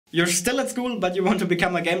You're still at school, but you want to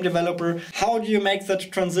become a game developer. How do you make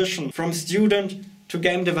that transition from student to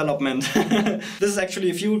game development? This is actually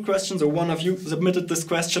a few questions, or one of you submitted this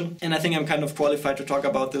question, and I think I'm kind of qualified to talk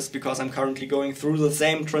about this because I'm currently going through the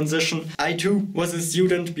same transition. I too was a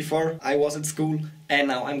student before I was at school, and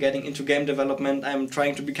now I'm getting into game development. I'm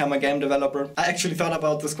trying to become a game developer. I actually thought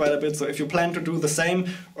about this quite a bit, so if you plan to do the same,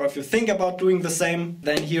 or if you think about doing the same,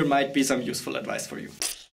 then here might be some useful advice for you.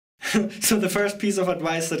 So the first piece of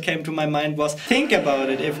advice that came to my mind was, think about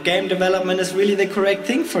it, if game development is really the correct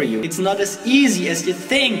thing for you. It's not as easy as you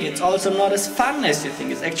think, it's also not as fun as you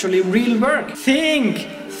think, it's actually real work. Think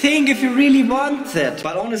if you really want that.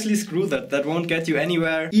 But honestly, screw that, that won't get you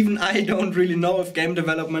anywhere. Even I don't really know if game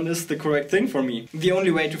development is the correct thing for me. The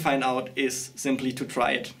only way to find out is simply to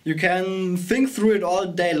try it. You can think through it all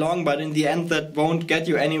day long, but in the end that won't get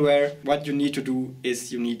you anywhere. What you need to do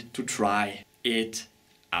is you need to try it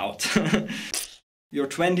out. Your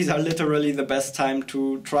 20s are literally the best time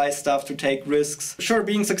to try stuff, to take risks. Sure,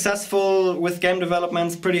 being successful with game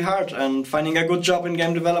development is pretty hard, and finding a good job in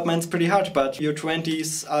game development is pretty hard, but your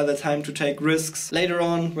 20s are the time to take risks. Later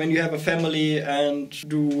on, when you have a family and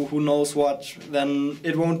do who knows what, then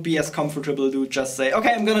it won't be as comfortable to just say,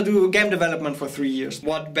 okay, I'm gonna do game development for 3 years.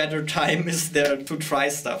 What better time is there to try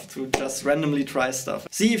stuff, to just randomly try stuff?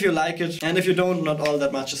 See if you like it, and if you don't, not all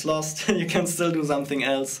that much is lost. You can still do something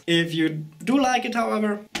else. If you do like it,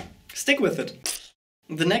 however, stick with it.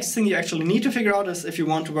 The next thing you actually need to figure out is if you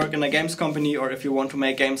want to work in a games company, or if you want to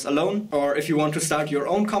make games alone, or if you want to start your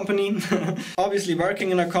own company. Obviously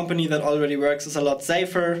working in a company that already works is a lot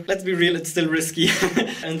safer. Let's be real, it's still risky.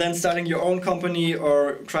 And then starting your own company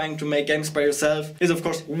or trying to make games by yourself is of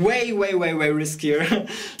course way riskier.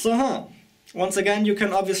 So once again, you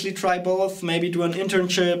can obviously try both, maybe do an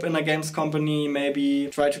internship in a games company, maybe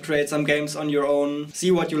try to create some games on your own,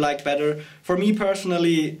 see what you like better. For me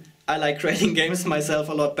personally, I like creating games myself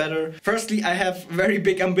a lot better. Firstly, I have very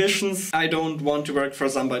big ambitions. I don't want to work for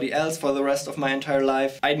somebody else for the rest of my entire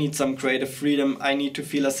life. I need some creative freedom. I need to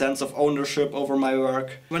feel a sense of ownership over my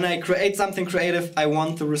work. When I create something creative, I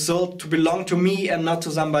want the result to belong to me and not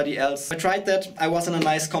to somebody else. I tried that. I was in a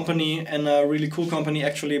nice company, and a really cool company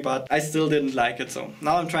actually, but I still didn't like it. So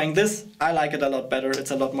now I'm trying this. I like it a lot better.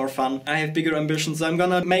 It's a lot more fun. I have bigger ambitions. So I'm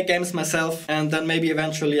gonna make games myself, and then maybe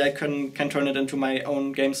eventually I can turn it into my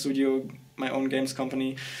own game studio, my own games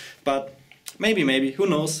company, but maybe, who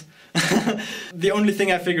knows. The only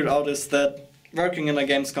thing I figured out is that working in a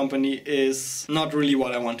games company is not really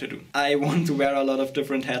what I want to do. I want to wear a lot of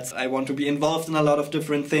different hats. I want to be involved in a lot of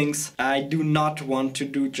different things. I do not want to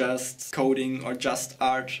do just coding or just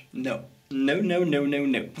art. No. No.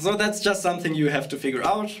 So that's just something you have to figure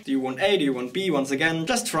out. Do you want A, do you want B? Once again,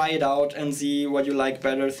 just try it out and see what you like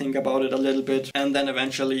better, think about it a little bit, and then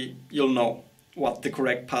eventually you'll know what the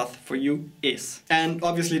correct path for you is. And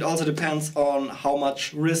obviously it also depends on how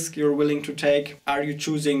much risk you're willing to take. Are you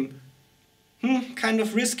choosing kind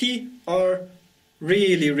of risky, or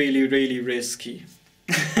really risky?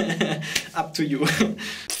 Up to you.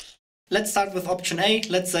 Let's start with option A.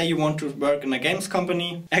 Let's say you want to work in a games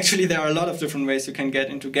company. Actually, there are a lot of different ways you can get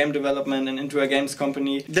into game development and into a games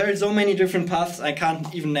company. There are so many different paths, I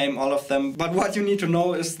can't even name all of them. But what you need to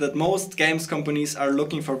know is that most games companies are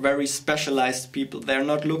looking for very specialized people. They're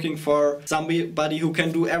not looking for somebody who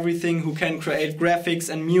can do everything, who can create graphics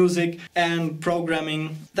and music and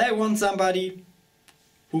programming. They want somebody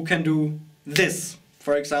who can do this.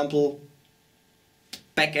 For example,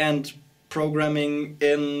 back-end programming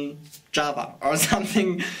in Java or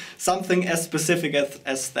something as specific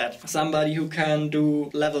as that. Somebody who can do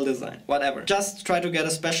level design, whatever. Just try to get a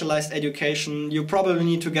specialized education. You probably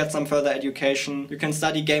need to get some further education. You can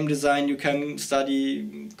study game design, you can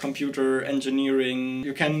study computer engineering,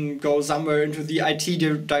 you can go somewhere into the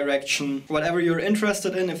IT direction. Whatever you're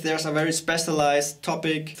interested in, if there's a very specialized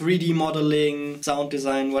topic, 3D modeling, sound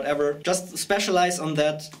design, whatever, just specialize on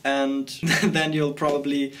that, and then you'll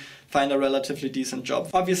probably find a relatively decent job.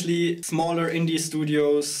 Obviously, smaller indie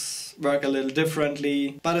studios work a little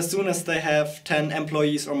differently, but as soon as they have 10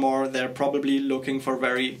 employees or more, they're probably looking for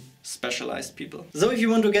very specialized people. So if you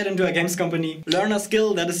want to get into a games company, learn a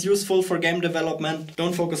skill that is useful for game development.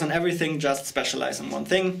 Don't focus on everything, just specialize in one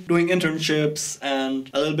thing. Doing internships and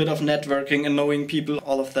a little bit of networking and knowing people,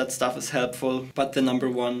 all of that stuff is helpful. But the number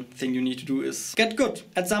one thing you need to do is get good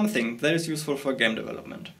at something that is useful for game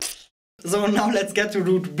development. So now let's get to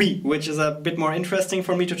route B, which is a bit more interesting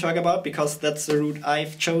for me to talk about because that's the route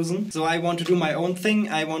I've chosen. So I want to do my own thing,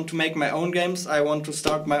 I want to make my own games, I want to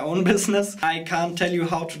start my own business. I can't tell you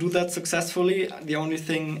how to do that successfully. The only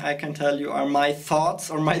thing I can tell you are my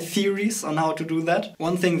thoughts or my theories on how to do that.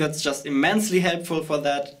 One thing that's just immensely helpful for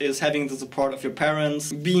that is having the support of your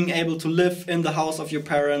parents, being able to live in the house of your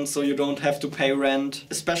parents so you don't have to pay rent.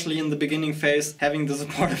 Especially in the beginning phase, having the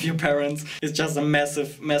support of your parents is just a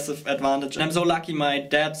massive, massive advantage. And I'm so lucky my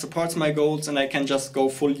dad supports my goals and I can just go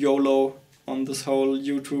full YOLO on this whole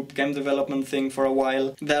YouTube game development thing for a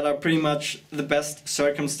while. That are pretty much the best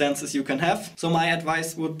circumstances you can have. So my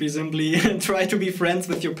advice would be simply try to be friends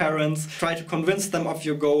with your parents, try to convince them of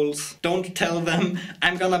your goals. Don't tell them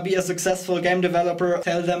I'm gonna be a successful game developer.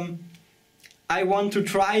 Tell them I want to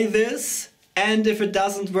try this, and if it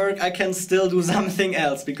doesn't work I can still do something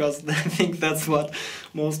else, because I think that's what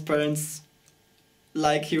most parents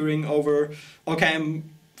like hearing over, okay,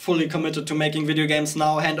 I'm fully committed to making video games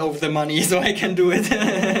now, hand over the money so I can do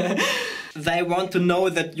it. They want to know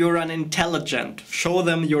that you're an intelligent. Show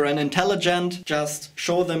them you're an intelligent, just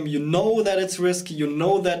show them you know that it's risky, you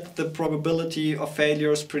know that the probability of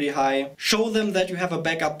failure is pretty high. Show them that you have a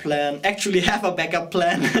backup plan, actually have a backup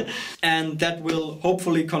plan, and that will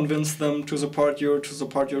hopefully convince them to support your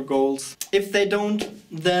goals. If they don't,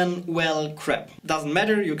 then well, crap. Doesn't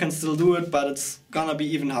matter, you can still do it, but it's gonna be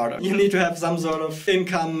even harder. You need to have some sort of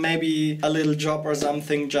income, maybe a little job or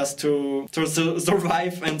something, just to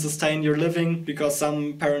survive and sustain your living, because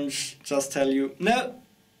some parents just tell you, no,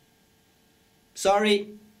 sorry,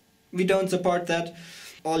 we don't support that.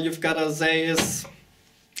 All you've gotta say is,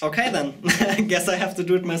 okay then, I guess I have to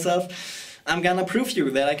do it myself. I'm gonna prove you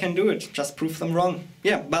that I can do it, just prove them wrong.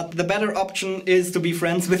 Yeah, but the better option is to be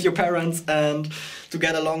friends with your parents and to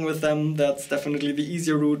get along with them. That's definitely the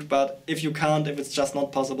easier route, but if you can't, if it's just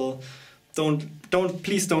not possible,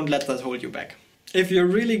 please don't let that hold you back. If you're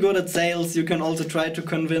really good at sales, you can also try to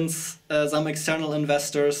convince some external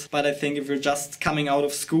investors, but I think if you're just coming out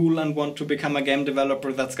of school and want to become a game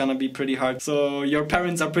developer, that's gonna be pretty hard. So your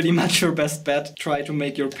parents are pretty much your best bet. Try to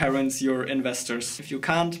make your parents your investors. If you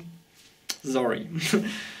can't, sorry.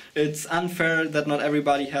 It's unfair that not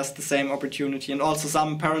everybody has the same opportunity, and also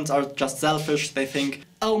some parents are just selfish. They think,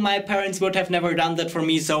 oh, my parents would have never done that for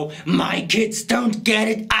me, so my kids don't get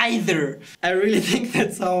it either. I really think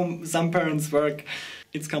that's how some parents work.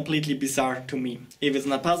 It's completely bizarre to me. If it's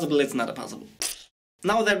not possible, it's not possible.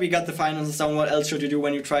 Now that we got the finances down, what else should you do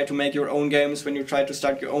when you try to make your own games, when you try to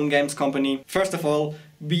start your own games company? First of all,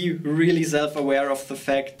 be really self-aware of the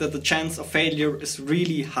fact that the chance of failure is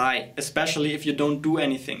really high, especially if you don't do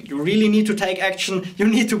anything. You really need to take action, you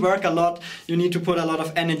need to work a lot, you need to put a lot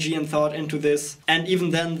of energy and thought into this, and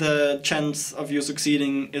even then the chance of you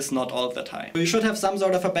succeeding is not all that high. So you should have some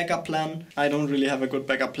sort of a backup plan. I don't really have a good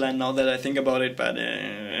backup plan now that I think about it, but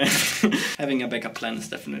having a backup plan is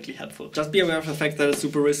definitely helpful. Just be aware of the fact that it's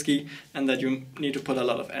super risky and that you need to put a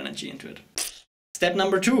lot of energy into it. Step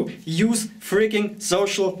number 2, use freaking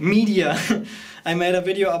social media. I made a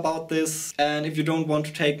video about this, and if you don't want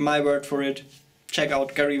to take my word for it, check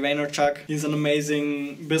out Gary Vaynerchuk. He's an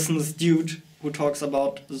amazing business dude who talks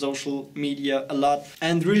about social media a lot.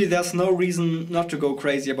 And really there's no reason not to go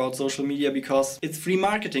crazy about social media, because it's free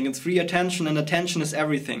marketing, it's free attention, and attention is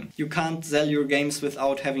everything. You can't sell your games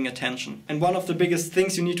without having attention. And one of the biggest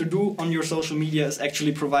things you need to do on your social media is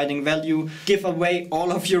actually providing value. Give away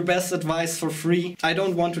all of your best advice for free. I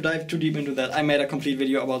don't want to dive too deep into that. I made a complete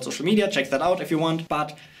video about social media, check that out if you want.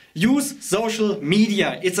 But use social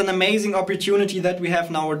media. It's an amazing opportunity that we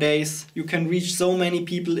have nowadays. You can reach so many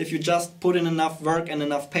people if you just put in enough work and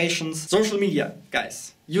enough patience. Social media,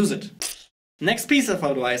 guys, use it. Next piece of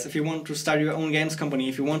advice, if you want to start your own games company,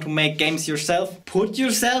 if you want to make games yourself, put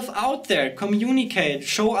yourself out there, communicate,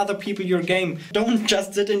 show other people your game. Don't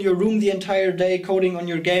just sit in your room the entire day coding on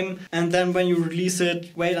your game and then when you release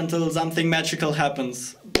it, wait until something magical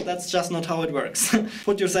happens. That's just not how it works.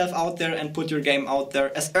 Put yourself out there and put your game out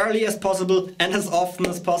there as early as possible and as often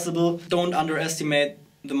as possible. Don't underestimate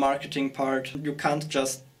the marketing part. You can't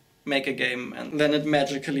just make a game and then it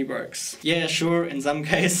magically works. Yeah, sure, in some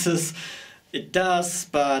cases it does,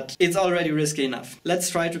 but it's already risky enough. Let's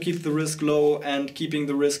try to keep the risk low, and keeping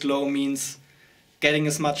the risk low means getting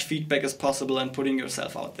as much feedback as possible and putting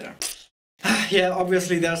yourself out there. Yeah,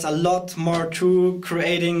 obviously there's a lot more to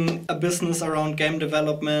creating a business around game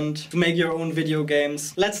development, to make your own video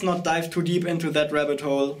games. Let's not dive too deep into that rabbit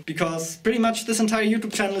hole, because pretty much this entire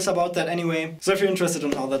YouTube channel is about that anyway. So if you're interested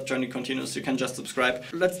in how that journey continues, you can just subscribe.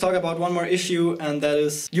 Let's talk about one more issue, and that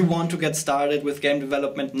is you want to get started with game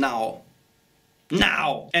development now.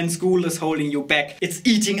 now, and school is holding you back. It's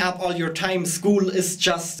eating up all your time. School is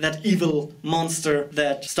just that evil monster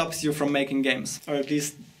that stops you from making games, or at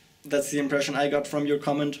least that's the impression I got from your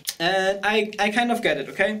comment. And I kind of get it,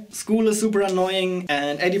 okay? School is super annoying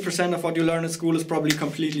and 80% of what you learn at school is probably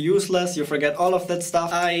completely useless. You forget all of that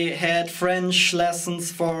stuff. I had French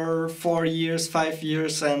lessons for 4 years, 5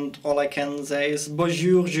 years, and all I can say is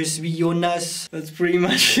bonjour, je suis Jonas. That's pretty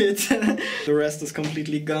much it. The rest is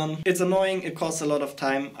completely gone. It's annoying, it costs a lot of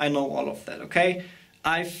time. I know all of that, okay?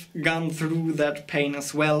 I've gone through that pain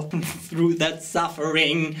as well, through that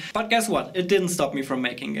suffering. But guess what? It didn't stop me from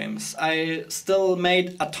making games. I still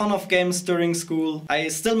made a ton of games during school. I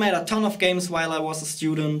still made a ton of games while I was a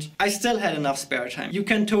student. I still had enough spare time. You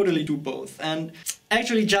can totally do both. And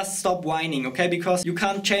actually just stop whining, okay? Because you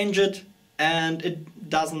can't change it and it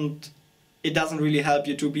doesn't really help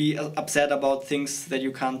you to be upset about things that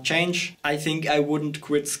you can't change. I think I wouldn't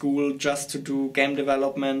quit school just to do game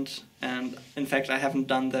development. And in fact, I haven't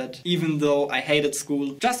done that, even though I hated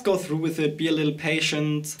school. Just go through with it, be a little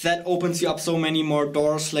patient. That opens you up so many more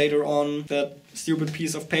doors later on. That stupid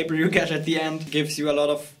piece of paper you get at the end gives you a lot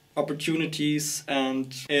of opportunities, and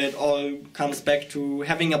it all comes back to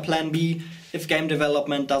having a plan B. If game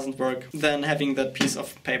development doesn't work, then having that piece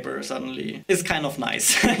of paper suddenly is kind of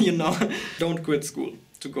nice, you know? Don't quit school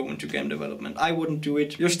to go into game development. I wouldn't do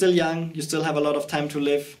it. You're still young, you still have a lot of time to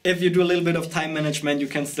live. If you do a little bit of time management, you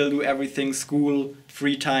can still do everything: school,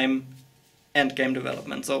 free time, and game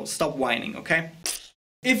development. So stop whining, okay?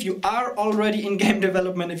 If you are already in game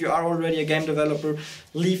development, if you are already a game developer,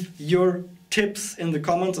 leave your tips in the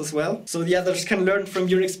comments as well, so the others can learn from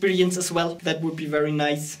your experience as well. That would be very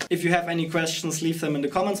nice. If you have any questions, leave them in the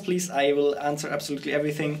comments, please. I will answer absolutely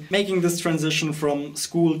everything. Making this transition from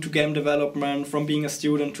school to game development, from being a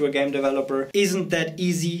student to a game developer, isn't that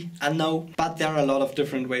easy, I know, but there are a lot of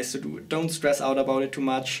different ways to do it. Don't stress out about it too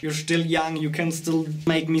much. You're still young, you can still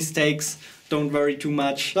make mistakes. Don't worry too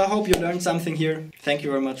much. So I hope you learned something here. Thank you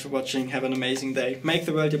very much for watching. Have an amazing day. Make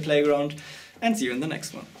the world your playground, and see you in the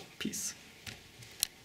next one. Peace.